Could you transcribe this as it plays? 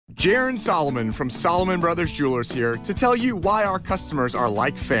Jaron Solomon from Solomon Brothers Jewelers here to tell you why our customers are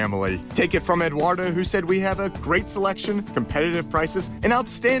like family. Take it from Eduardo, who said we have a great selection, competitive prices, and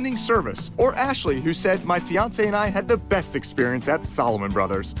outstanding service. Or Ashley, who said my fiance and I had the best experience at Solomon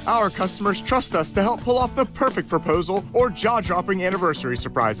Brothers. Our customers trust us to help pull off the perfect proposal or jaw-dropping anniversary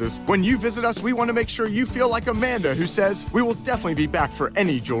surprises. When you visit us, we want to make sure you feel like Amanda, who says we will definitely be back for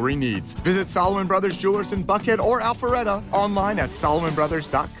any jewelry needs. Visit Solomon Brothers Jewelers in Buckhead or Alpharetta online at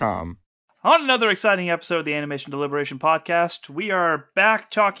solomonbrothers.com. On another exciting episode of the Animation Deliberation podcast, we are back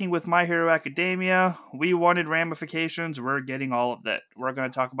talking with My Hero Academia. We wanted ramifications. We're getting all of that. We're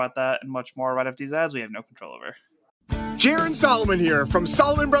going to talk about that and much more right after these ads we have no control over. Jaron Solomon here from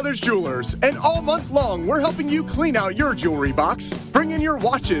Solomon Brothers Jewelers, and all month long we're helping you clean out your jewelry box. Bring in your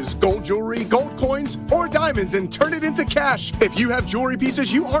watches, gold jewelry, gold coins, or diamonds and turn it into cash. If you have jewelry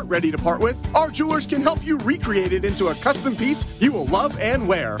pieces you aren't ready to part with, our jewelers can help you recreate it into a custom piece you will love and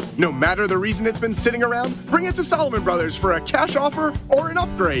wear. No matter the reason it's been sitting around, bring it to Solomon Brothers for a cash offer or an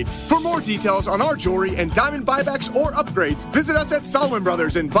upgrade. For more details on our jewelry and diamond buybacks or upgrades, visit us at Solomon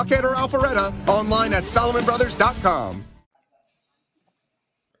Brothers in Buckhead or Alpharetta, online at solomonbrothers.com.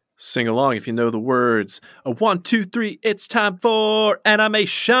 Sing along if you know the words. A 1, 2, 3, it's time for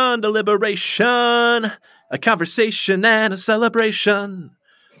Animation Deliberation. A conversation and a celebration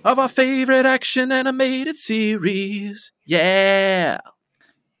of our favorite action animated series. Yeah!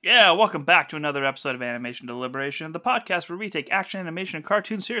 Yeah, welcome back to another episode of Animation Deliberation, the podcast where we take action, animation, and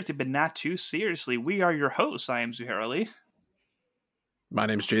cartoons seriously, but not too seriously. We are your hosts. I am Zuhair Ali. My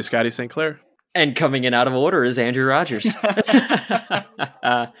name's J. Scotty St. Clair. And coming in out of order is Andrew Rogers.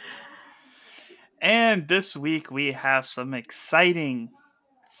 And this week we have some exciting,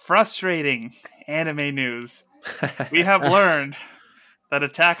 frustrating anime news. We have learned that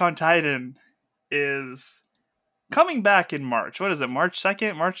Attack on Titan is coming back in March. What is it, March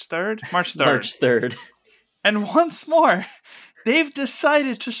 2nd? March 3rd? March 3rd. March 3rd. And once more, they've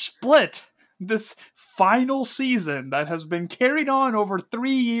decided to split this final season that has been carried on over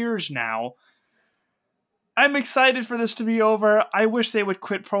 3 years now. I'm excited for this to be over. I wish they would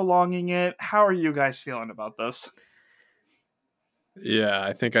quit prolonging it. How are you guys feeling about this? Yeah,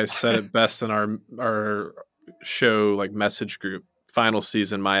 I think I said it best in our show like message group. Final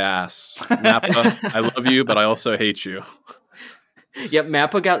season, my ass. Mappa, I love you, but I also hate you. Yep,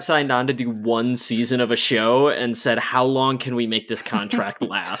 Mappa got signed on to do one season of a show and said, how long can we make this contract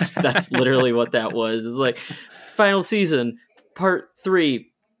last? That's literally what that was. It's like, final season, part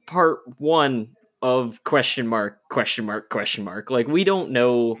 3, part 1 of question mark. Like, we don't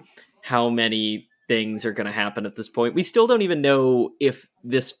know how many things are going to happen at this point. We still don't even know if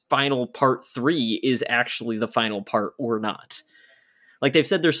this final part 3 is actually the final part or not. Like, they've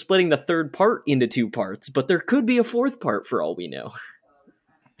said they're splitting the third part into 2 parts, but there could be a 4th part for all we know.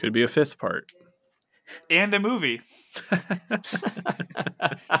 Could be a 5th part. And a movie.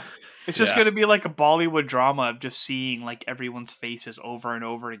 It's just going to be like a Bollywood drama of just seeing like everyone's faces over and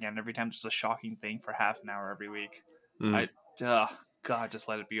over again every time. Just a shocking thing for half an hour every week. God, just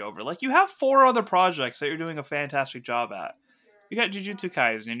let it be over. Like, you have 4 other projects that you're doing a fantastic job at. You got Jujutsu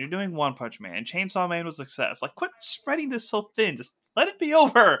Kaisen, and you're doing One Punch Man, and Chainsaw Man was a success. Like, quit spreading this so thin. Just let it be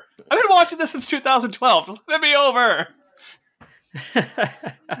over. I've been watching this since 2012. Just let it be over.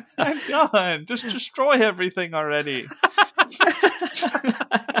 I'm done. Just destroy everything already.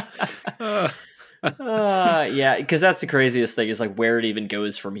 Yeah, because that's the craziest thing is like where it even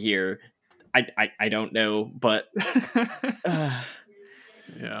goes from here. I don't know, but yeah.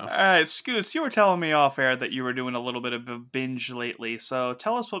 All right, Scoots, you were telling me off air that you were doing a little bit of a binge lately, so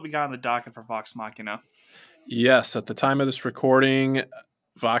tell us what we got on the docket for Vox Machina. Yes, at the time of this recording,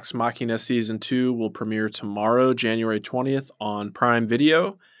 Vox Machina Season 2 will premiere tomorrow, January 20th on Prime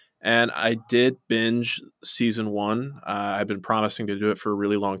Video. And I did binge Season 1. I've been promising to do it for a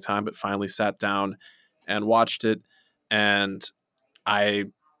really long time, but finally sat down and watched it. And I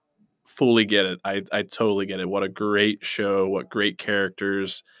fully get it. I totally get it. What a great show. What great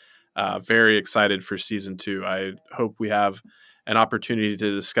characters. Very excited for Season 2. I hope we have an opportunity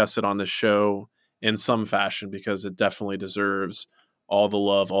to discuss it on the show in some fashion because it definitely deserves all the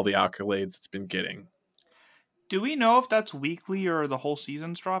love, all the accolades it's been getting. Do we know if that's weekly or the whole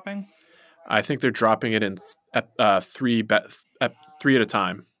season's dropping? I think they're dropping it in 3 at a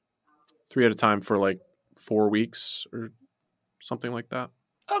time. 3 at a time for like 4 weeks or something like that.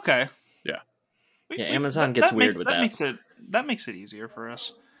 Okay. Yeah. Yeah, Amazon gets weird with that. That makes it easier for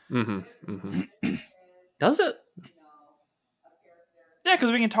us. Mm-hmm. Mm-hmm. Does it? Yeah,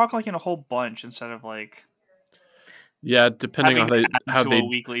 because we can talk like in a whole bunch instead of like. Yeah, depending on how they a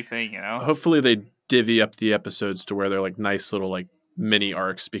weekly thing, you know. Hopefully they divvy up the episodes to where they're like nice little like mini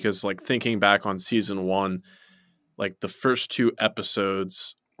arcs, because like thinking back on season 1, like the first 2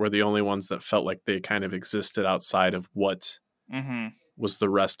 episodes were the only ones that felt like they kind of existed outside of what was the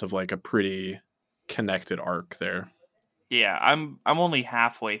rest of like a pretty connected arc there. Yeah, I'm only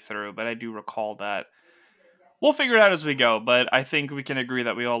halfway through, but I do recall that. We'll figure it out as we go, but I think we can agree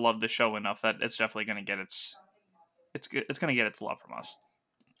that we all love the show enough that it's definitely going to get it's going to get its love from us.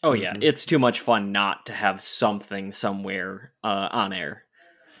 Oh yeah, it's too much fun not to have something somewhere on air.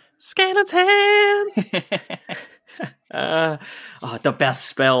 Skeleton. The best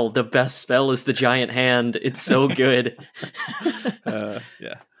spell. The best spell is the giant hand. It's so good. Yeah.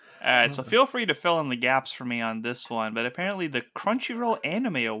 All right, so feel free to fill in the gaps for me on this one, but apparently the Crunchyroll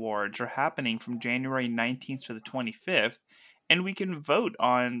Anime Awards are happening from January 19th to the 25th, and we can vote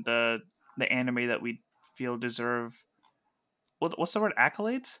on the anime that we feel deserve. What's the word?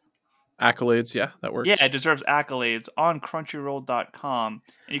 Accolades? Accolades, yeah, that works. Yeah, it deserves accolades on Crunchyroll.com,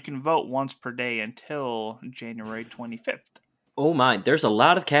 and you can vote once per day until January 25th. Oh my, there's a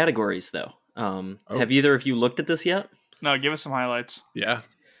lot of categories though. Have either of you looked at this yet? No, give us some highlights. Yeah.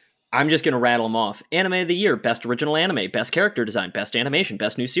 I'm just going to rattle them off. Anime of the Year, Best Original Anime, Best Character Design, Best Animation,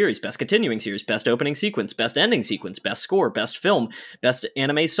 Best New Series, Best Continuing Series, Best Opening Sequence, Best Ending Sequence, Best Score, Best Film, Best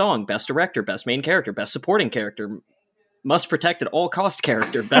Anime Song, Best Director, Best Main Character, Best Supporting Character, Must Protect at All Cost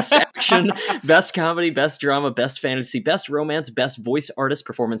Character, Best Action, Best Comedy, Best Drama, Best Fantasy, Best Romance, Best Voice Artist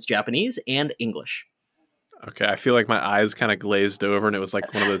Performance Japanese, and English. Okay, I feel like my eyes kind of glazed over, and it was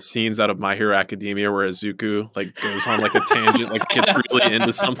like one of those scenes out of My Hero Academia where Izuku like goes on like a tangent, like gets really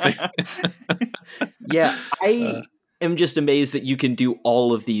into something. Yeah, I am just amazed that you can do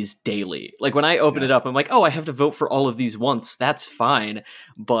all of these daily. Like when I open it up, I'm like, oh, I have to vote for all of these once. That's fine,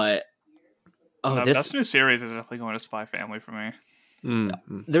 but this Best New Series is definitely going to Spy Family for me.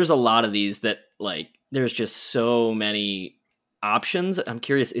 Mm-hmm. There's a lot of these that like there's just so many options. I'm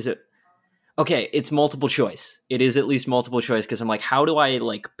curious, is it okay, it's multiple choice. It is at least multiple choice because I'm like, how do I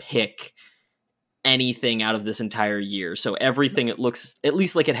like pick anything out of this entire year? So everything, it looks at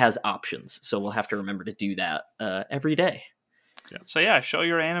least like it has options. So we'll have to remember to do that every day. Yeah. So yeah, show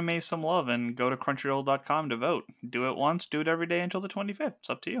your anime some love and go to crunchyroll.com to vote. Do it once, do it every day until the 25th. It's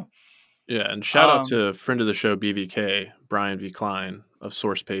up to you. Yeah, and shout out to friend of the show, BVK, Brian V. Klein of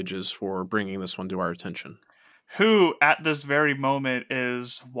Source Pages, for bringing this one to our attention. Who, at this very moment,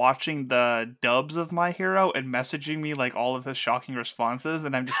 is watching the dubs of My Hero and messaging me like all of his shocking responses,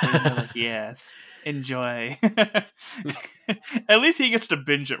 and I'm just sitting there like, yes, enjoy. At least he gets to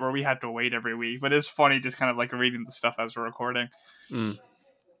binge it where we had to wait every week, but it's funny just kind of like reading the stuff as we're recording.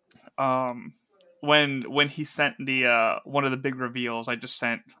 When he sent the one of the big reveals, I just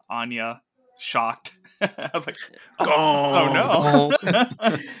sent Anya shocked. I was like, oh no.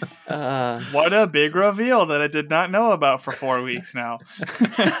 What a big reveal that I did not know about for 4 weeks now.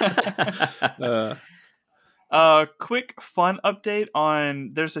 Quick fun update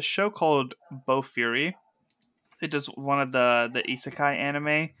on there's a show called Bo Fury. It does one of the isekai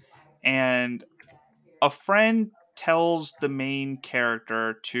anime, and a friend tells the main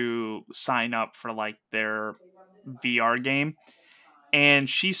character to sign up for like their VR game, and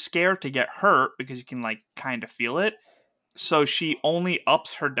she's scared to get hurt because you can like kind of feel it. So she only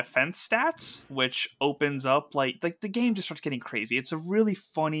ups her defense stats, which opens up like the game just starts getting crazy. It's a really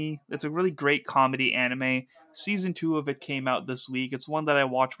great comedy anime. Season 2 of it came out this week. It's one that I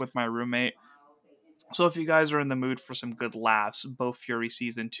watched with my roommate. So if you guys are in the mood for some good laughs, Bo Fury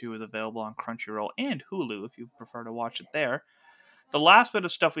Season 2 is available on Crunchyroll and Hulu if you prefer to watch it there. The last bit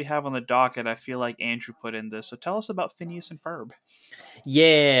of stuff we have on the docket, I feel like Andrew put in this. So tell us about Phineas and Ferb.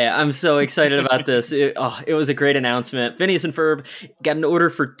 Yeah, I'm so excited about this. It was a great announcement. Phineas and Ferb got an order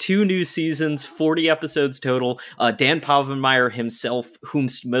for 2 new seasons, 40 episodes total. Dan Povenmire himself, whom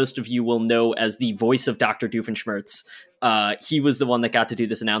most of you will know as the voice of Dr. Doofenshmirtz, he was the one that got to do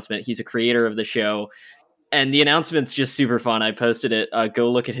this announcement. He's a creator of the show. And the announcement's just super fun. I posted it. Go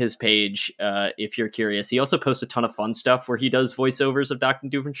look at his page if you're curious. He also posts a ton of fun stuff where he does voiceovers of Dr.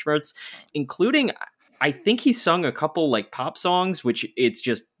 Doofenshmirtz, including, I think he sung a couple like pop songs, which it's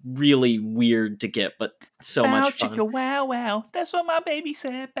just really weird to get, but so much fun. Chicka wow wow, that's what my baby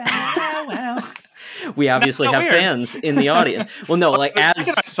said. Bow wow wow. We obviously have fans in the audience. Well, no, like as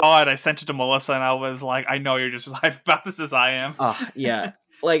I saw it, I sent it to Melissa, and I was like, I know you're just as hyped about this as I am. Yeah.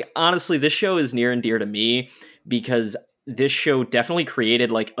 Like, honestly, this show is near and dear to me because this show definitely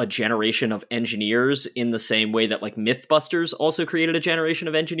created like a generation of engineers in the same way that like Mythbusters also created a generation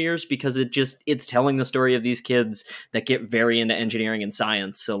of engineers, because it's telling the story of these kids that get very into engineering and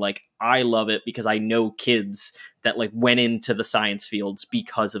science. So like, I love it because I know kids that like went into the science fields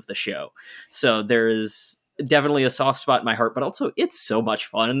because of the show. So definitely a soft spot in my heart, but also it's so much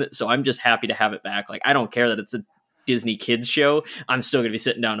fun. So I'm just happy to have it back. Like, I don't care that it's a Disney kids show. I'm still going to be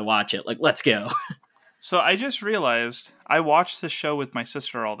sitting down to watch it. Like, let's go. So I just realized I watch this show with my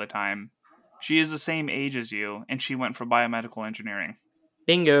sister all the time. She is the same age as you, and she went for biomedical engineering.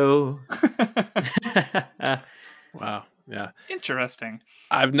 Bingo. Wow. Yeah. Interesting.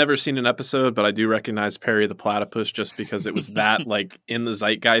 I've never seen an episode, but I do recognize Perry the Platypus just because it was that like in the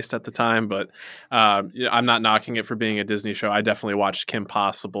zeitgeist at the time. But I'm not knocking it for being a Disney show. I definitely watched Kim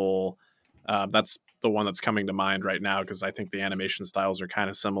Possible. That's the one that's coming to mind right now because I think the animation styles are kind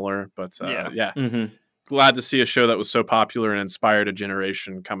of similar. But yeah. Mm-hmm. Glad to see a show that was so popular and inspired a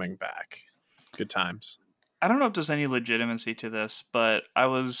generation coming back. Good times. I don't know if there's any legitimacy to this, but I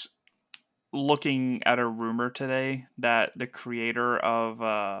was looking at a rumor today that the creator of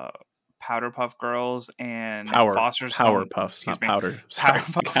Powderpuff Girls and Foster's Home, Puffs, not powder.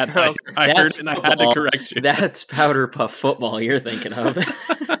 Powderpuff Girls. I heard and I had to correct you. That's Powderpuff football you're thinking of.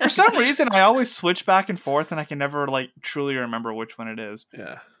 For some reason, I always switch back and forth, and I can never like truly remember which one it is.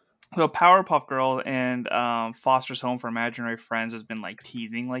 Yeah. So Powerpuff Girl and Foster's Home for Imaginary Friends has been like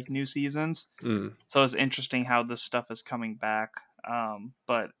teasing like new seasons. So it's interesting how this stuff is coming back.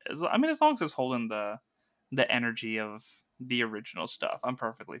 But as long as it's holding the energy of the original stuff, I'm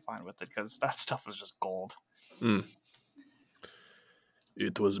perfectly fine with it because that stuff was just gold.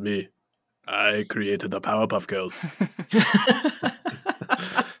 It was me. I created the Powerpuff Girls.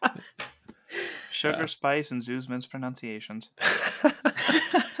 Sugar, spice, and Zeus mispronunciations.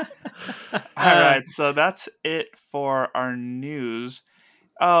 All right, so that's it for our news.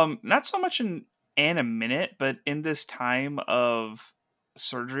 Not so much an minute, but in this time of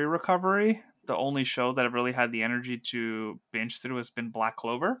surgery recovery, the only show that I've really had the energy to binge through has been Black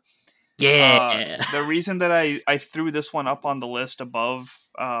Clover. Yeah. The reason that I threw this one up on the list above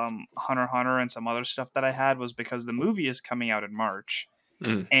Hunter x Hunter and some other stuff that I had was because the movie is coming out in March.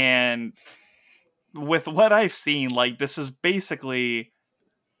 And with what I've seen, like, this is basically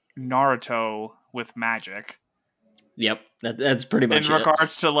Naruto with magic. Yep, that's pretty much in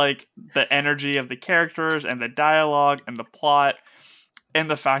regards to like the energy of the characters and the dialogue and the plot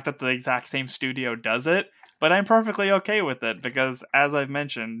and the fact that the exact same studio does it. But I'm perfectly okay with it because, as I've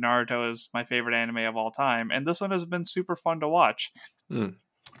mentioned, Naruto is my favorite anime of all time, and this one has been super fun to watch.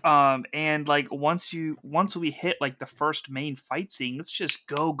 And like once we hit like the first main fight scene, let's just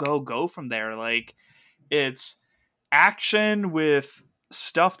go from there. Like, it's action with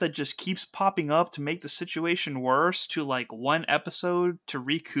stuff that just keeps popping up to make the situation worse, to like one episode to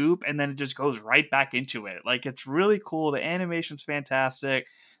recoup, and then it just goes right back into it. Like, it's really cool. The animation's fantastic.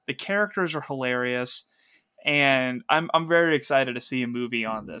 The characters are hilarious. And I'm very excited to see a movie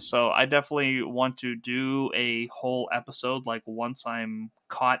on this. So I definitely want to do a whole episode, like once I'm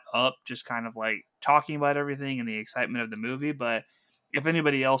caught up, just kind of like talking about everything and the excitement of the movie. But if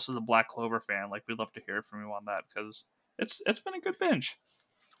anybody else is a Black Clover fan, like, we'd love to hear from you on that because it's been a good binge.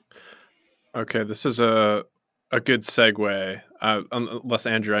 Okay, this is a good segue. Unless,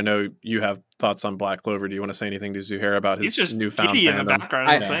 Andrew, I know you have thoughts on Black Clover. Do you want to say anything to Zuhair about his newfound fandom? In the background.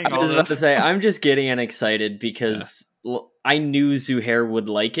 I was about to say, I'm just getting excited because I knew Zuhair would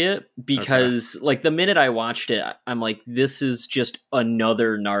like it because, like, the minute I watched it, I'm like, this is just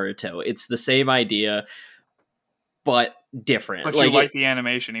another Naruto. It's the same idea, but different. But you like the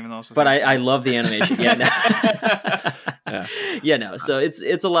animation, even though it's I love the animation. No. So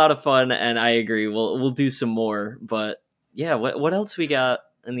it's a lot of fun, and I agree. We'll do some more. But yeah, what else we got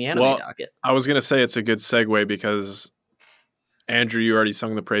in the anime docket? I was gonna say it's a good segue because Andrew, you already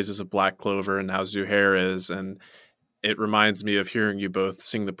sung the praises of Black Clover, and now Zuhair is, and it reminds me of hearing you both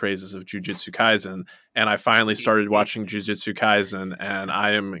sing the praises of Jujutsu Kaisen. And I finally started watching Jujutsu Kaisen, and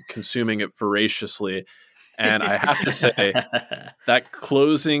I am consuming it voraciously. And I have to say, that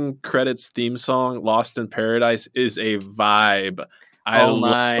closing credits theme song, Lost in Paradise, is a vibe. I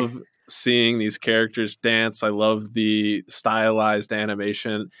love seeing these characters dance. I love the stylized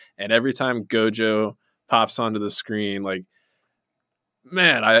animation. And every time Gojo pops onto the screen, like,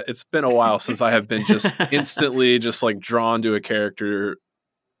 man, it's been a while since I have been just instantly just like drawn to a character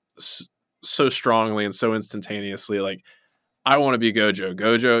so strongly and so instantaneously. Like, I want to be Gojo.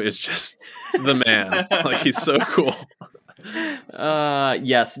 Gojo is just the man. Like, he's so cool.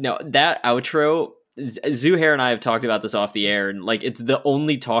 Yes. No, that outro, Zuhair and I have talked about this off the air, and like, it's the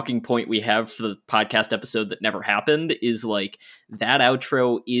only talking point we have for the podcast episode that never happened, is like, that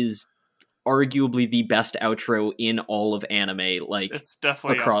outro is arguably the best outro in all of anime, like, it's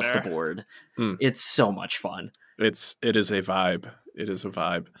definitely across the board. It's so much fun. It is a vibe. It is a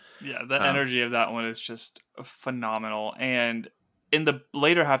vibe. Yeah, the energy of that one is just phenomenal. And in the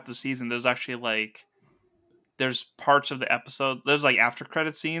later half of the season, there's actually like there's parts of the episode, there's like after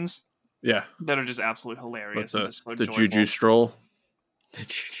credit scenes Yeah. that are just absolutely hilarious and just so the joyful. Juju stroll.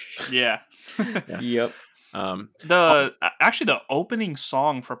 Yeah. Yep. Actually the opening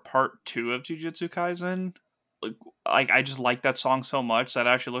song for part 2 of Jujutsu Kaisen, like I just like that song so much that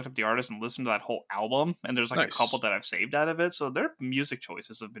I actually looked up the artist and listened to that whole album, and there's like a couple that I've saved out of it, so their music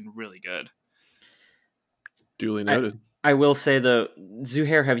choices have been really good. Duly noted. I will say though,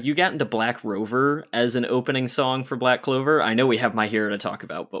 Zuhair, have you gotten to Black Rover as an opening song for Black Clover? I know we have My Hero to talk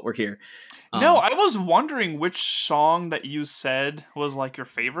about, but we're here. No, I was wondering which song that you said was like your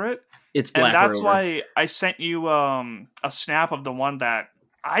favorite. It's Black Rover. And that's Rover. why I sent you a snap of the one that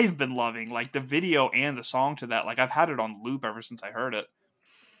I've been loving, like the video and the song to that. Like I've had it on loop ever since I heard it.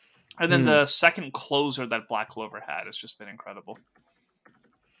 And then the second closer that Black Clover had has just been incredible.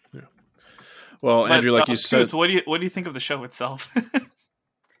 Yeah. Well, Andrew, like you said, what do you think of the show itself?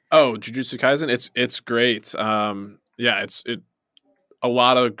 Oh, Jujutsu Kaisen, it's great. It's a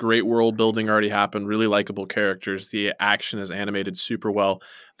lot of great world building already happened. Really likable characters. The action is animated super well.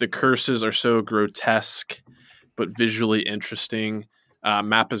 The curses are so grotesque, but visually interesting.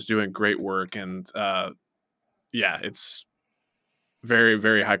 Mappa's doing great work, and it's very,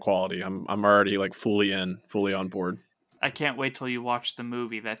 very high quality. I'm already like fully on board. I can't wait till you watch the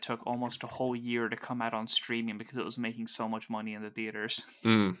movie that took almost a whole year to come out on streaming because it was making so much money in the theaters.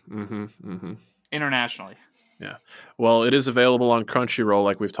 Internationally. Yeah. Well, it is available on Crunchyroll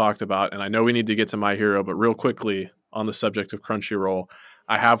like we've talked about, and I know we need to get to My Hero, but real quickly on the subject of Crunchyroll,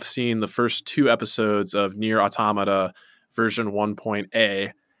 I have seen the first 2 episodes of Nier Automata version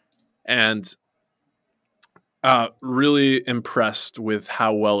 1.A, and really impressed with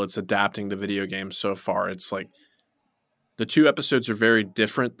how well it's adapting the video game so far. It's like the 2 episodes are very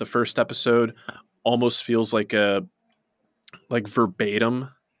different. The first episode almost feels like verbatim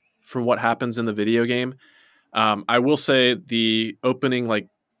from what happens in the video game. I will say the opening like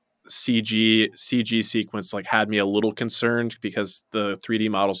CG sequence like had me a little concerned because the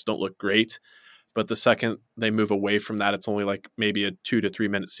 3D models don't look great. But the second they move away from that, it's only like maybe a 2 to 3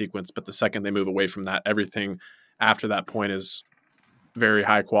 minute sequence. But the second they move away from that, everything after that point is very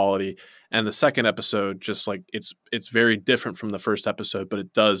high quality. And the second episode, just like it's very different from the first episode, but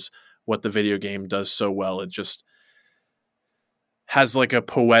it does what the video game does so well. It just has like a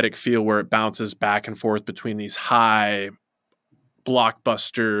poetic feel where it bounces back and forth between these high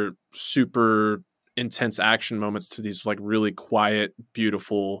blockbuster, super intense action moments to these like really quiet,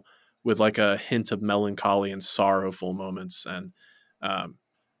 beautiful, with like a hint of melancholy and sorrowful moments. And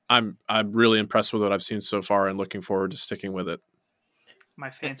I'm really impressed with what I've seen so far and looking forward to sticking with it. My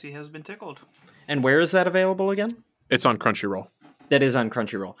fancy has been tickled. And where is that available again? It's on Crunchyroll. That is on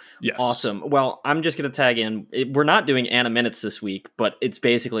Crunchyroll. Yes. Awesome. Well, I'm just going to tag in. We're not doing Animinutes this week, but it's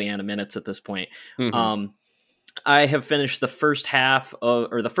basically Animinutes at this point. I have finished the first part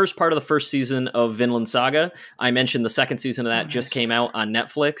of the first season of Vinland Saga. I mentioned the second season of that just came out on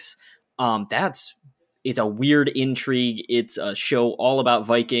Netflix. It's a weird intrigue. It's a show all about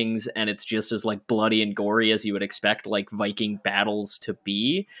Vikings, and it's just as like bloody and gory as you would expect like Viking battles to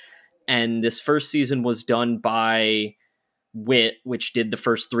be. And this first season was done by Wit, which did the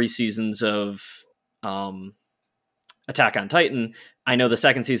first 3 seasons of Attack on Titan. I know the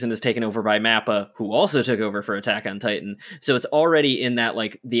second season is taken over by Mappa, who also took over for Attack on Titan. So it's already in that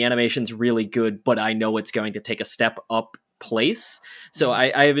like the animation's really good, but I know it's going to take a step up place. So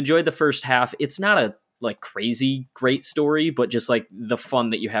I have enjoyed the first half. It's not a like crazy great story, but just like the fun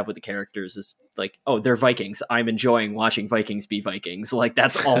that you have with the characters is like, oh, they're Vikings. I'm enjoying watching Vikings be Vikings. Like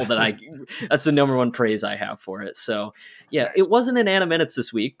that's all that that's the number one praise I have for it. So yeah, it wasn't an Animinutes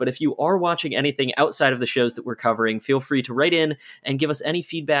this week, but if you are watching anything outside of the shows that we're covering, feel free to write in and give us any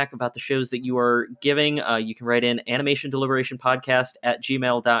feedback about the shows that you are giving. You can write in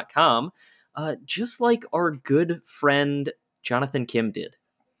animationdeliberationpodcast@gmail.com, just like our good friend Jonathan Kim did.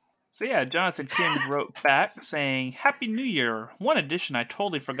 So yeah, Jonathan Kim wrote back saying, Happy New Year! One addition I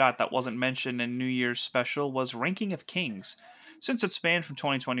totally forgot that wasn't mentioned in New Year's special was Ranking of Kings. Since it spanned from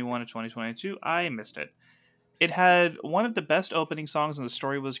 2021 to 2022, I missed it. It had one of the best opening songs and the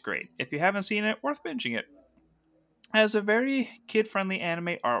story was great. If you haven't seen it, worth binging it. It has a very kid-friendly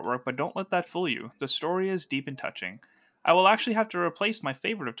anime artwork, but don't let that fool you. The story is deep and touching. I will actually have to replace my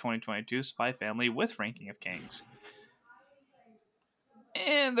favorite of 2022, Spy Family, with Ranking of Kings.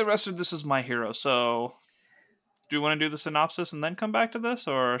 And the rest of this is My Hero, so do you want to do the synopsis and then come back to this,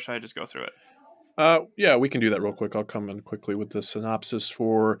 or should I just go through it? Yeah, we can do that real quick. I'll come in quickly with the synopsis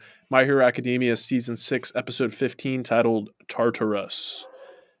for My Hero Academia Season 6, Episode 15, titled Tartarus.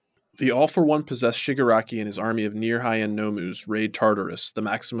 The All-for-One possessed Shigaraki and his army of near high-end Nomus raid Tartarus, the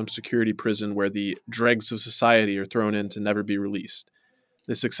maximum security prison where the dregs of society are thrown in to never be released.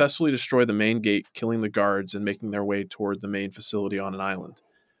 They successfully destroy the main gate, killing the guards and making their way toward the main facility on an island.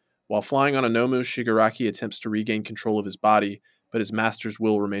 While flying on a Nomu, Shigaraki attempts to regain control of his body, but his master's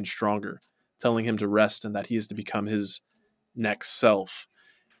will remains stronger, telling him to rest and that he is to become his next self.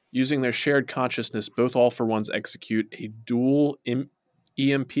 Using their shared consciousness, both All-for-Ones execute a dual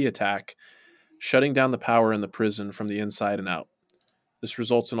EMP attack, shutting down the power in the prison from the inside and out. This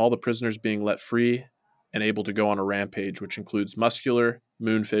results in all the prisoners being let free and able to go on a rampage, which includes Muscular,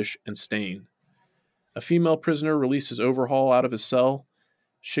 Moonfish, and Stain. A female prisoner releases Overhaul out of his cell.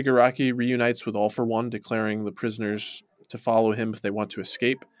 Shigaraki reunites with All-for-One, declaring the prisoners to follow him if they want to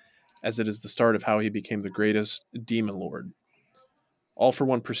escape, as it is the start of how he became the greatest demon lord.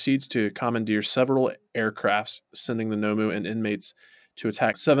 All-for-One proceeds to commandeer several aircrafts, sending the Nomu and inmates to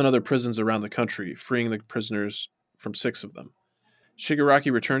attack 7 other prisons around the country, freeing the prisoners from 6 of them.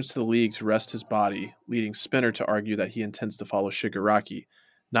 Shigaraki returns to the League to rest his body, leading Spinner to argue that he intends to follow Shigaraki,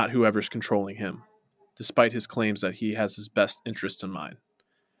 not whoever's controlling him, despite his claims that he has his best interest in mind.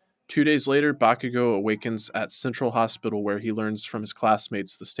 2 days later, Bakugo awakens at Central Hospital where he learns from his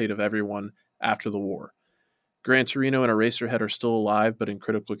classmates the state of everyone after the war. Gran Torino and Eraserhead are still alive but in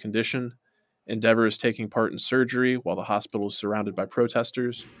critical condition. Endeavor is taking part in surgery while the hospital is surrounded by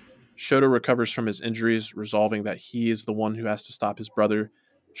protesters. Shoto recovers from his injuries, resolving that he is the one who has to stop his brother,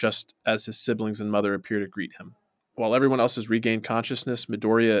 just as his siblings and mother appear to greet him. While everyone else has regained consciousness,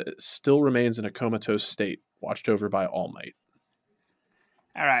 Midoriya still remains in a comatose state, watched over by All Might.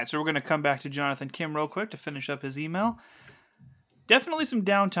 All right, so we're going to come back to Jonathan Kim real quick to finish up his email. Definitely some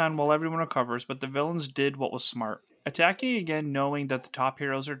downtime while everyone recovers, but the villains did what was smart. Attacking again knowing that the top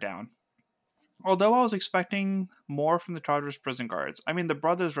heroes are down. Although I was expecting more from the Tartarus prison guards. I mean, the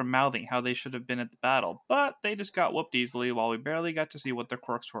brothers were mouthing how they should have been at the battle, but they just got whooped easily while we barely got to see what their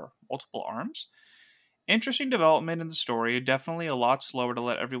quirks were. Multiple arms? Interesting development in the story, definitely a lot slower to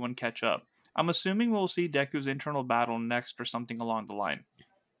let everyone catch up. I'm assuming we'll see Deku's internal battle next or something along the line.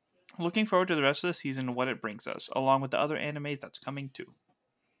 Looking forward to the rest of the season and what it brings us, along with the other animes that's coming too.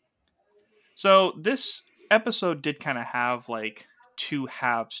 So this episode did kind of have like 2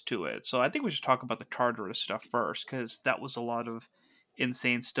 halves to it. So I think we should talk about the Tartarus stuff first, because that was a lot of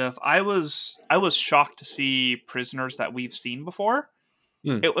insane stuff. I was shocked to see prisoners that we've seen before.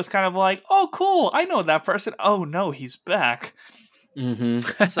 It was kind of like, oh cool, I know that person. Oh no, he's back.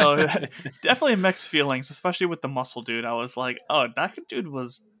 Mm-hmm. So definitely mixed feelings, especially with the muscle dude. I was like, oh, that dude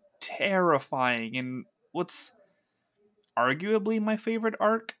was terrifying, and what's arguably my favorite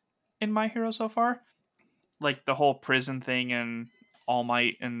arc in My Hero so far, like the whole prison thing and All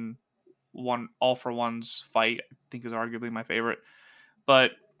Might and All-for-One's fight, I think is arguably my favorite.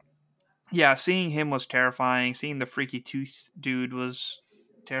 But yeah, seeing him was terrifying. Seeing the freaky tooth dude was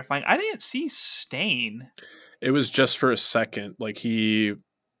terrifying. I didn't see Stain. It was just for a second. Like, he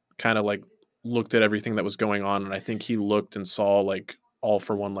kind of like looked at everything that was going on, and I think he looked and saw like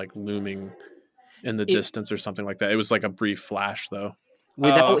All-for-One like looming in the distance or something like that. It was like a brief flash though.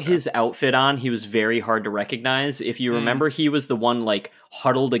 Without his outfit on, he was very hard to recognize. If you remember, he was the one like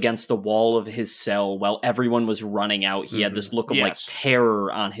huddled against the wall of his cell while everyone was running out. He had this look of like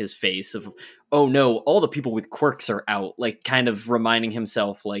terror on his face of, oh no, all the people with quirks are out, like kind of reminding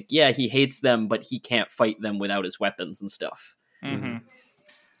himself like, yeah, he hates them, but he can't fight them without his weapons and stuff. Mm-hmm.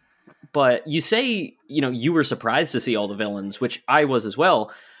 But you say, you were surprised to see all the villains, which I was as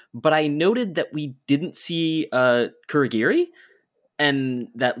well. But I noted that we didn't see Kurogiri, and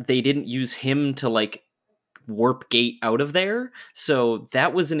that they didn't use him to like warp gate out of there. So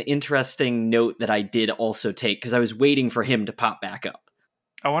that was an interesting note that I did also take, because I was waiting for him to pop back up.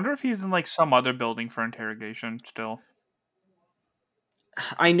 I wonder if he's in like some other building for interrogation still.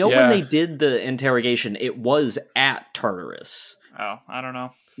 I know when they did the interrogation, it was at Tartarus. Oh, I don't know.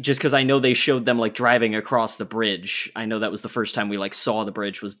 Just because I know they showed them like driving across the bridge. I know that was the first time we like saw the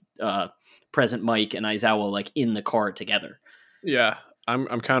bridge, was Present Mike and Aizawa like in the car together. Yeah, I'm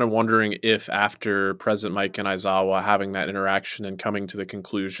kind of wondering if after Present Mike and Aizawa having that interaction and coming to the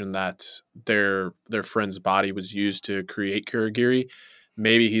conclusion that their friend's body was used to create Kurogiri,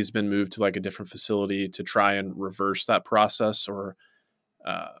 maybe he's been moved to like a different facility to try and reverse that process, or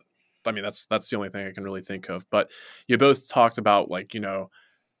I mean that's the only thing I can really think of. But you both talked about like,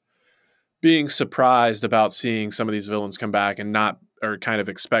 being surprised about seeing some of these villains come back and not, or kind of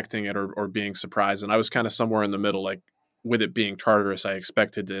expecting it or being surprised. And I was kind of somewhere in the middle, like with it being Tartarus, I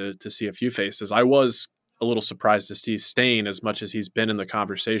expected to see a few faces. I was a little surprised to see Stain as much as he's been in the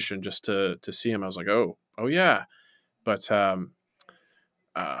conversation, just to see him. I was like, oh yeah. But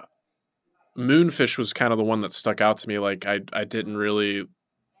Moonfish was kind of the one that stuck out to me. Like I didn't really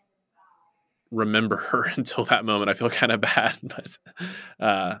remember her until that moment. I feel kind of bad, but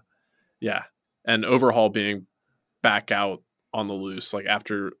yeah. And Overhaul being back out on the loose, like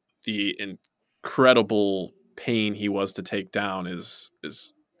after the incredible pain he was to take down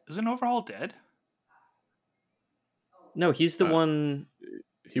Isn't Overhaul dead? No, he's the one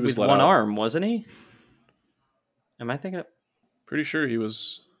he was with let one out. arm, wasn't he? Am I thinking? Pretty sure he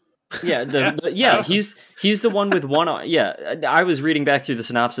was. Yeah, he's the one with one arm. Yeah, I was reading back through the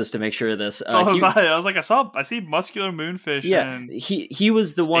synopsis to make sure of this. So I was like, I see muscular Moonfish. Yeah, and he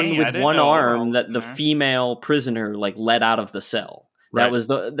was the one with one arm that the female prisoner like let out of the cell. Right.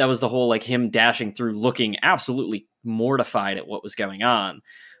 That was the whole like him dashing through, looking absolutely mortified at what was going on.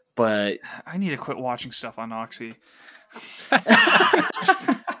 But I need to quit watching stuff on Oxy.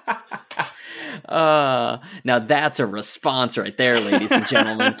 Now that's a response right there, ladies and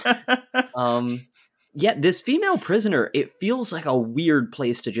gentlemen. Yeah, this female prisoner, it feels like a weird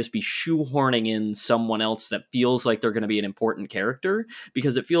place to just be shoehorning in someone else that feels like they're going to be an important character,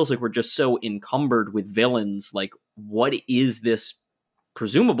 because it feels like we're just so encumbered with villains. Like, what is this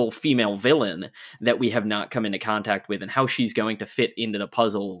presumable female villain that we have not come into contact with, and how she's going to fit into the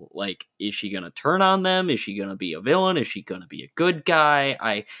puzzle? Like, is she going to turn on them? Is she going to be a villain? Is she going to be a good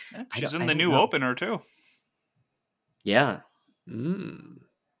guy? She's in the new opener too. Yeah.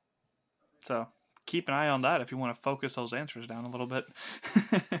 So keep an eye on that if you want to focus those answers down a little bit.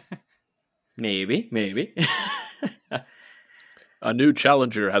 Maybe. A new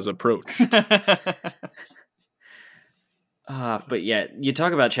challenger has approached. But yeah, you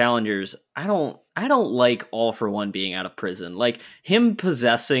talk about challengers. I don't like All for One being out of prison. Like, him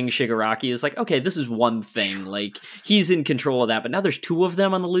possessing Shigaraki is like, okay, this is one thing. Like, he's in control of that, but now there's two of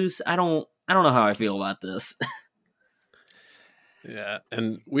them on the loose. I don't know how I feel about this. Yeah,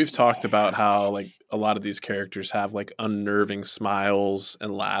 and we've talked about how like a lot of these characters have like unnerving smiles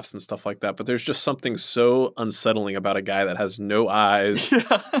and laughs and stuff like that, but there's just something so unsettling about a guy that has no eyes,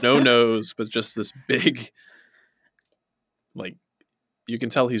 no nose, but just this big, like, you can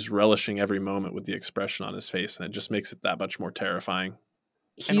tell he's relishing every moment with the expression on his face, and it just makes it that much more terrifying.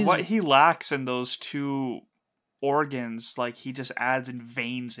 And what he lacks in those two organs, like, he just adds in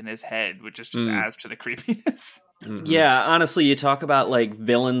veins in his head, which just adds to the creepiness. Mm-hmm. Yeah, honestly, you talk about like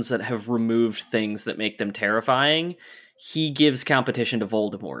villains that have removed things that make them terrifying. He gives competition to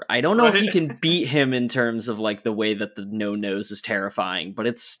Voldemort. I don't know if he can beat him in terms of like the way that the no nose is terrifying, but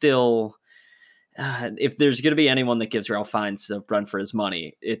it's still, if there's going to be anyone that gives Ralph Fiennes a run for his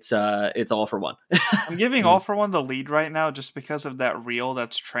money, it's All for One. I'm giving All for One the lead right now just because of that reel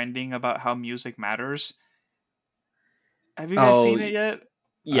that's trending about how music matters. Have you guys seen it yet?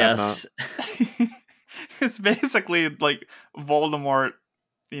 Yes. It's basically like Voldemort,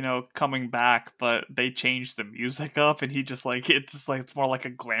 coming back, but they changed the music up, and it's more like a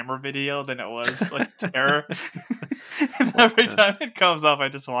glamour video than it was like terror. And every time it comes up, I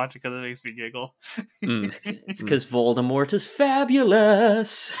just watch it because it makes me giggle. It's because Voldemort is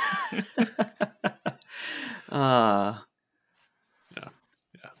fabulous. Yeah.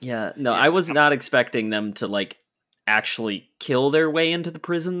 No, I was not expecting them to like actually kill their way into the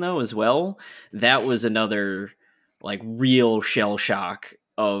prison though as well. That was another like real shell shock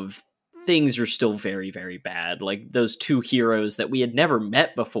of things are still very, very bad. Like those two heroes that we had never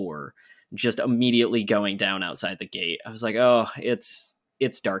met before just immediately going down outside the gate. I was like, oh, it's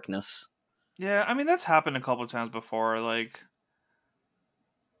darkness. Yeah, I mean, that's happened a couple of times before. Like,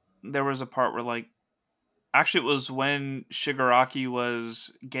 there was a part where, like, actually it was when Shigaraki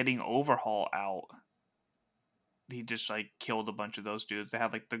was getting Overhaul out. He just like killed a bunch of those dudes. They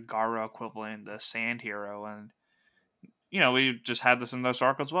had like the Gara equivalent, the Sand Hero, and we just had this in this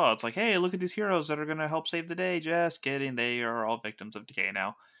arc as well. It's like, hey, look at these heroes that are gonna help save the day. Just kidding, they are all victims of decay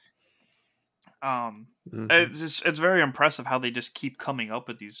now. It's very impressive how they just keep coming up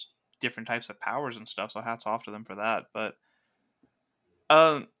with these different types of powers and stuff. So hats off to them for that. But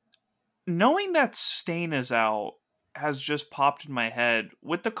knowing that Stain is out has just popped in my head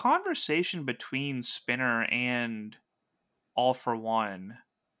with the conversation between Spinner and All for One.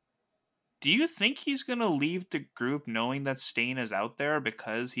 Do you think he's going to leave the group knowing that Stain is out there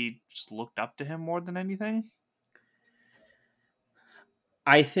because he just looked up to him more than anything?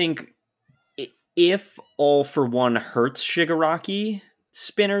 I think if All for One hurts Shigaraki,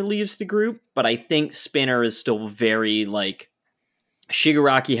 Spinner leaves the group, but I think Spinner is still very like,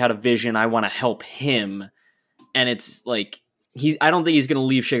 Shigaraki had a vision, I want to help him. And it's like, I don't think he's going to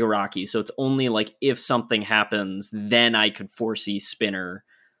leave Shigaraki. So it's only like if something happens, then I could foresee Spinner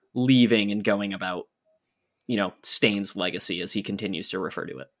leaving and going about, Stain's legacy as he continues to refer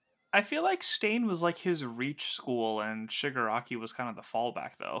to it. I feel like Stain was like his reach school, and Shigaraki was kind of the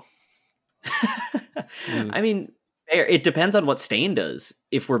fallback, though. I mean, it depends on what Stain does,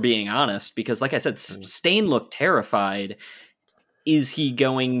 if we're being honest, because like I said, Stain looked terrified. Is he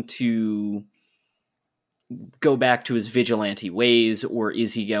going to go back to his vigilante ways, or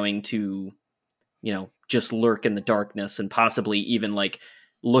is he going to, just lurk in the darkness and possibly even like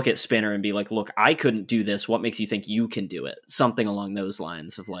look at Spinner and be like, look, I couldn't do this. What makes you think you can do it? Something along those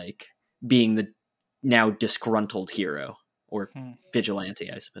lines of like being the now disgruntled hero or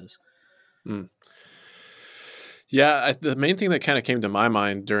vigilante, I suppose. Yeah, the main thing that kind of came to my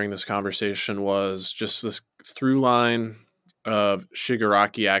mind during this conversation was just this through line of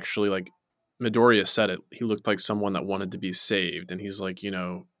Shigaraki actually, like Midoriya said it, he looked like someone that wanted to be saved. And he's like,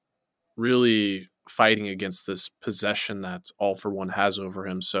 really fighting against this possession that All for One has over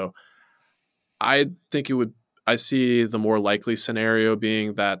him. So I see the more likely scenario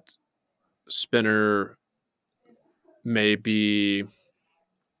being that Spinner may be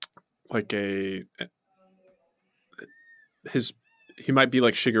like he might be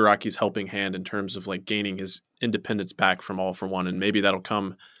like Shigaraki's helping hand in terms of like gaining his independence back from All for One, and maybe that'll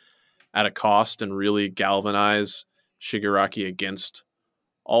come at a cost and really galvanize Shigaraki against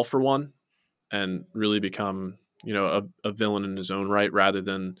All for One and really become, a villain in his own right rather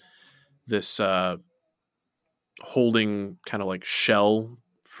than this holding kind of like shell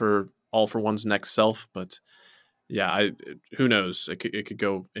for All for One's next self. But yeah, who knows? It could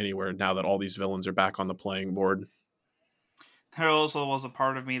go anywhere now that all these villains are back on the playing board. There also was a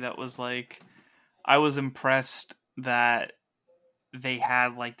part of me that was like, I was impressed that they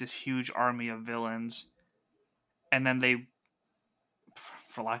had like this huge army of villains, and then they,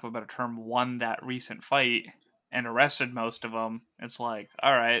 for lack of a better term, won that recent fight and arrested most of them. It's like,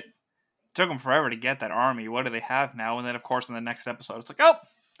 all right, took them forever to get that army. What do they have now? And then, of course, in the next episode, it's like, oh,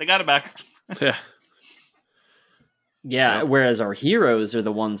 they got it back. Yeah. Yeah, yep. Whereas our heroes are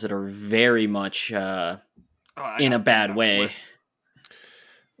the ones that are very much in a bad way.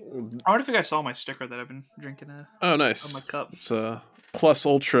 I wonder if you guys saw my sticker that I've been drinking Oh, nice. On my cup. It's a Plus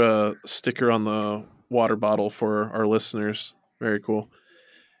Ultra sticker on the water bottle for our listeners. Very cool.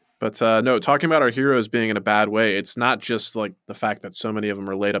 But no, talking about our heroes being in a bad way, it's not just like the fact that so many of them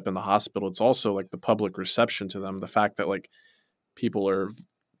are laid up in the hospital. It's also like the public reception to them. The fact that like people are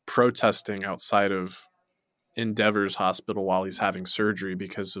protesting outside of Endeavor's hospital while he's having surgery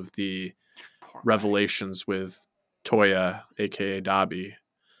because of the revelations with Toya, aka Dabi.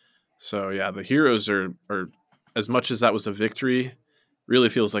 So yeah, the heroes are as much as that was a victory, really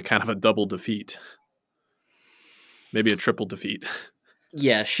feels like kind of a double defeat. Maybe a triple defeat.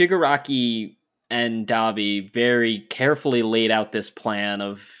 Yeah, Shigaraki and Dabi very carefully laid out this plan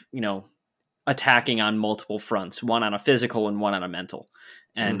of, attacking on multiple fronts, one on a physical and one on a mental.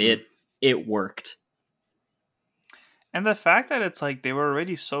 And it worked. And the fact that it's like they were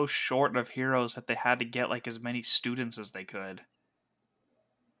already so short of heroes that they had to get like as many students as they could.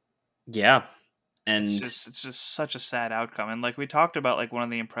 Yeah. And it's just such a sad outcome. And like we talked about, like one of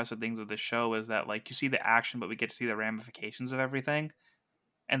the impressive things of the show is that like you see the action, but we get to see the ramifications of everything.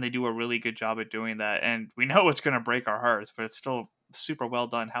 And they do a really good job at doing that. And we know it's going to break our hearts, but it's still super well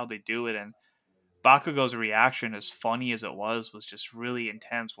done how they do it. And Bakugo's reaction, as funny as it was just really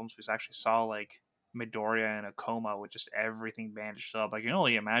intense once we actually saw like Midoriya in a coma with just everything bandaged up. I can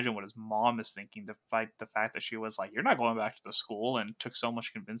only imagine what his mom is thinking, the fact that she was like, you're not going back to the school, and took so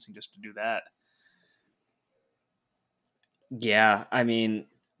much convincing just to do that. Yeah, I mean,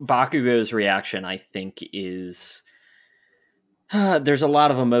 Bakugo's reaction, I think, is... there's a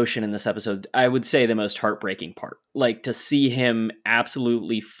lot of emotion in this episode. I would say the most heartbreaking part. Like, to see him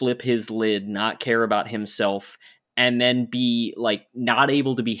absolutely flip his lid, not care about himself, and then be, like, not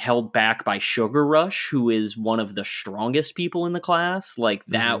able to be held back by Sugar Rush, who is one of the strongest people in the class. Like,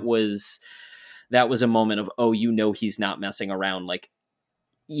 that was a moment of, oh, he's not messing around. Like,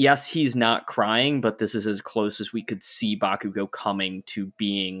 yes, he's not crying, but this is as close as we could see Bakugo coming to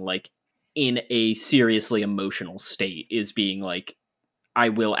being, like, in a seriously emotional state, is being like, I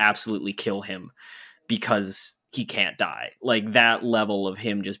will absolutely kill him because he can't die. Like, that level of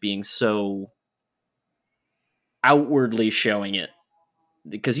him just being so outwardly showing it,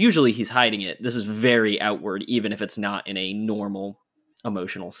 because usually he's hiding it. This is very outward, even if it's not in a normal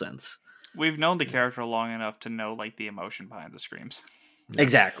emotional sense. We've known the character long enough to know like the emotion behind the screams. Yeah.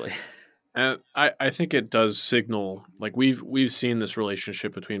 Exactly. And I think it does signal, like we've seen this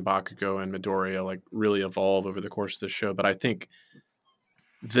relationship between Bakugo and Midoriya like really evolve over the course of this show. But I think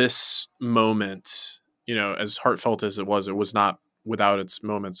this moment, as heartfelt as it was not without its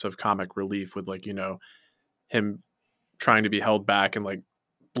moments of comic relief with like, him trying to be held back and like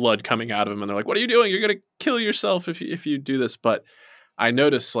blood coming out of him, and they're like, "What are you doing? You're gonna kill yourself if you do this." But I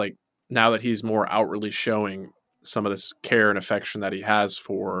notice, like, now that he's more outwardly showing some of this care and affection that he has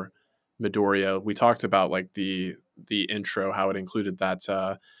for Midoriya. We talked about like the intro, how it included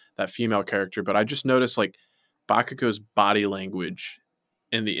that female character, but I just noticed like Bakugo's body language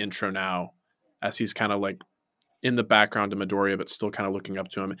in the intro now, as he's kind of like in the background of Midoriya, but still kind of looking up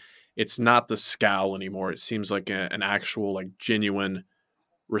to him. It's not the scowl anymore. It seems like an actual, like, genuine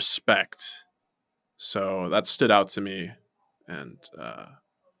respect. So that stood out to me, and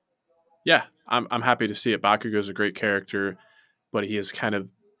yeah, I'm happy to see it. Bakugo's a great character, but he has kind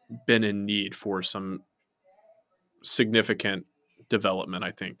of been in need for some significant development,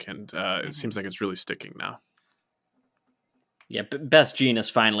 I think, and it seems like it's really sticking now. Yeah, Best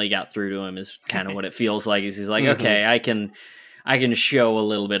Jeanist finally got through to him is kind of what it feels like. Is he's like, okay, I can show a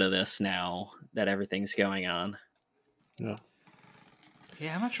little bit of this now that everything's going on. Yeah.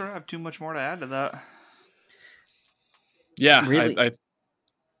 Yeah, I'm not sure I have too much more to add to that. Yeah, really?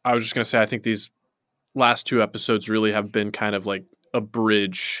 I was just going to say, I think these last 2 episodes really have been kind of like a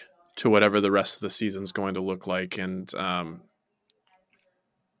bridge to whatever the rest of the season's going to look like. And I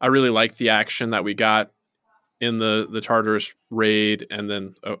really like the action that we got in the Tartarus raid, and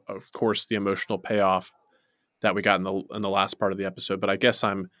then of course the emotional payoff that we got in the last part of the episode. But I guess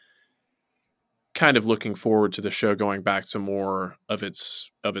I'm kind of looking forward to the show going back to more of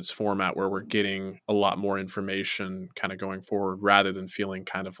its format, where we're getting a lot more information kind of going forward, rather than feeling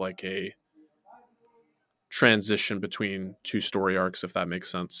kind of like a transition between 2 story arcs, if that makes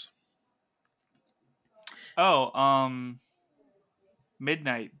sense.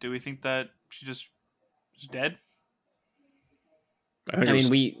 Midnight. Do we think that she just is dead? I mean,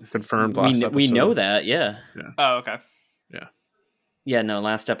 we confirmed last episode. We know that, yeah. Oh, okay. Yeah, no,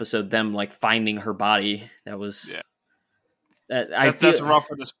 last episode, them like finding her body. That was that's rough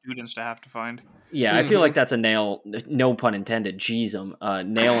for the students to have to find. Yeah, I feel like that's a nail, no pun intended,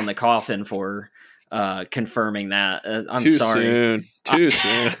 nail in the coffin for confirming that. I'm sorry. Too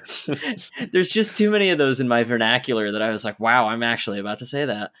soon. There's just too many of those in my vernacular that I was like, wow, I'm actually about to say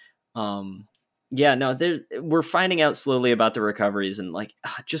that. Yeah, no, we're finding out slowly about the recoveries, and like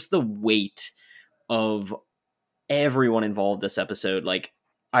just the weight of everyone involved this episode, like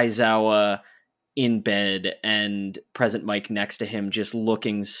Aizawa in bed and Present Mike next to him, just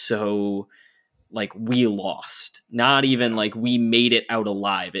looking so like we lost, not even like we made it out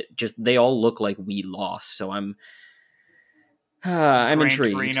alive. It just, they all look like we lost. So I'm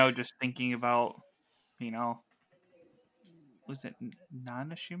intrigued. Torino just thinking about, was it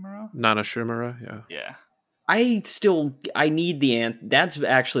Nana Shimura? Yeah. I need the answer. That's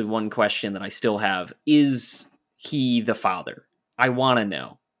actually one question that I still have. Is he the father? I want to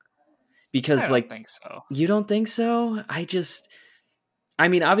know. Because I don't think so. You don't think so? I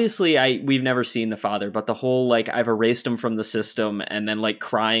mean, obviously we've never seen the father, but the whole like I've erased him from the system and then like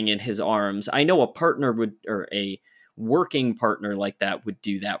crying in his arms. I know a partner would, or a working partner like that would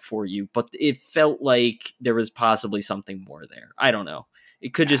do that for you, but it felt like there was possibly something more there. I don't know.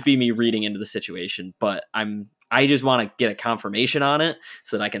 It could just be me reading into the situation, but I just want to get a confirmation on it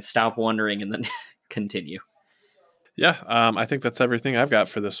so that I can stop wondering and then continue. Yeah, I think that's everything I've got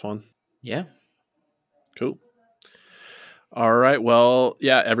for this one. Yeah. Cool. All right. Well,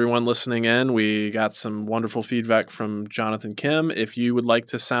 yeah, everyone listening in, we got some wonderful feedback from Jonathan Kim. If you would like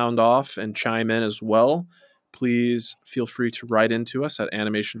to sound off and chime in as well, please feel free to write into us at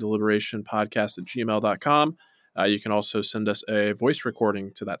animationdeliberationpodcast@gmail.com. You can also send us a voice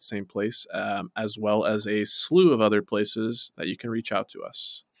recording to that same place, as well as a slew of other places that you can reach out to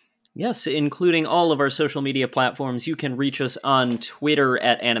us. Yes, including all of our social media platforms. You can reach us on Twitter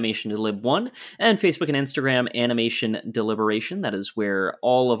at AnimationDelib1 and Facebook and Instagram, Animation Deliberation. That is where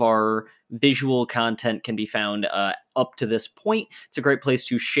all of our visual content can be found up to this point. It's a great place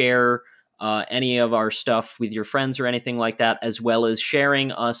to share any of our stuff with your friends or anything like that, as well as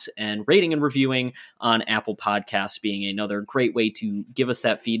sharing us and rating and reviewing on Apple Podcasts, being another great way to give us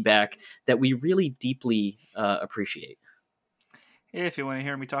that feedback that we really deeply appreciate. If you want to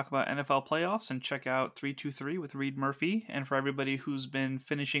hear me talk about NFL playoffs, and check out 323 with Reed Murphy. And for everybody who's been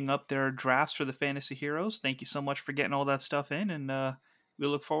finishing up their drafts for the Fantasy Heroes, thank you so much for getting all that stuff in, and we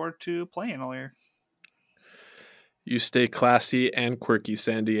look forward to playing all year. You stay classy and quirky,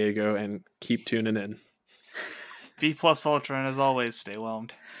 San Diego, and keep tuning in. B+ Ultra, and as always, stay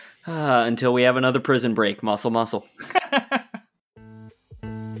whelmed. Until we have another prison break. Muscle.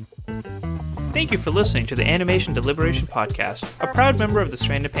 Thank you for listening to the Animation Deliberation Podcast, a proud member of the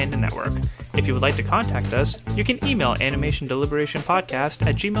Stranded Panda Network. If you would like to contact us, you can email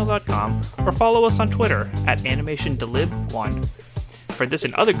animationdeliberationpodcast@gmail.com or follow us on Twitter @animationdelib1. For this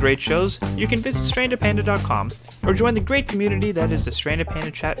and other great shows, you can visit strandedpanda.com or join the great community that is the Stranded Panda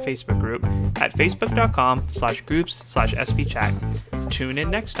Chat Facebook group at facebook.com/groups/svchat. Tune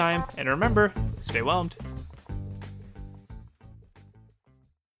in next time, and remember, stay whelmed.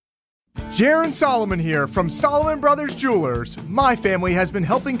 Jaron Solomon here from Solomon Brothers Jewelers. My family has been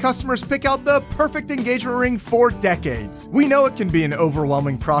helping customers pick out the perfect engagement ring for decades. We know it can be an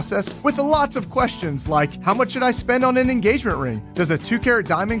overwhelming process with lots of questions like, how much should I spend on an engagement ring? Does a 2-carat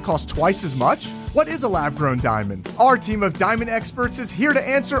diamond cost twice as much? What is a lab-grown diamond? Our team of diamond experts is here to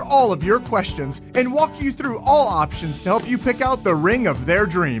answer all of your questions and walk you through all options to help you pick out the ring of their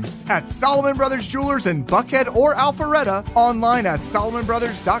dreams at Solomon Brothers Jewelers in Buckhead or Alpharetta, online at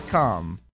solomonbrothers.com.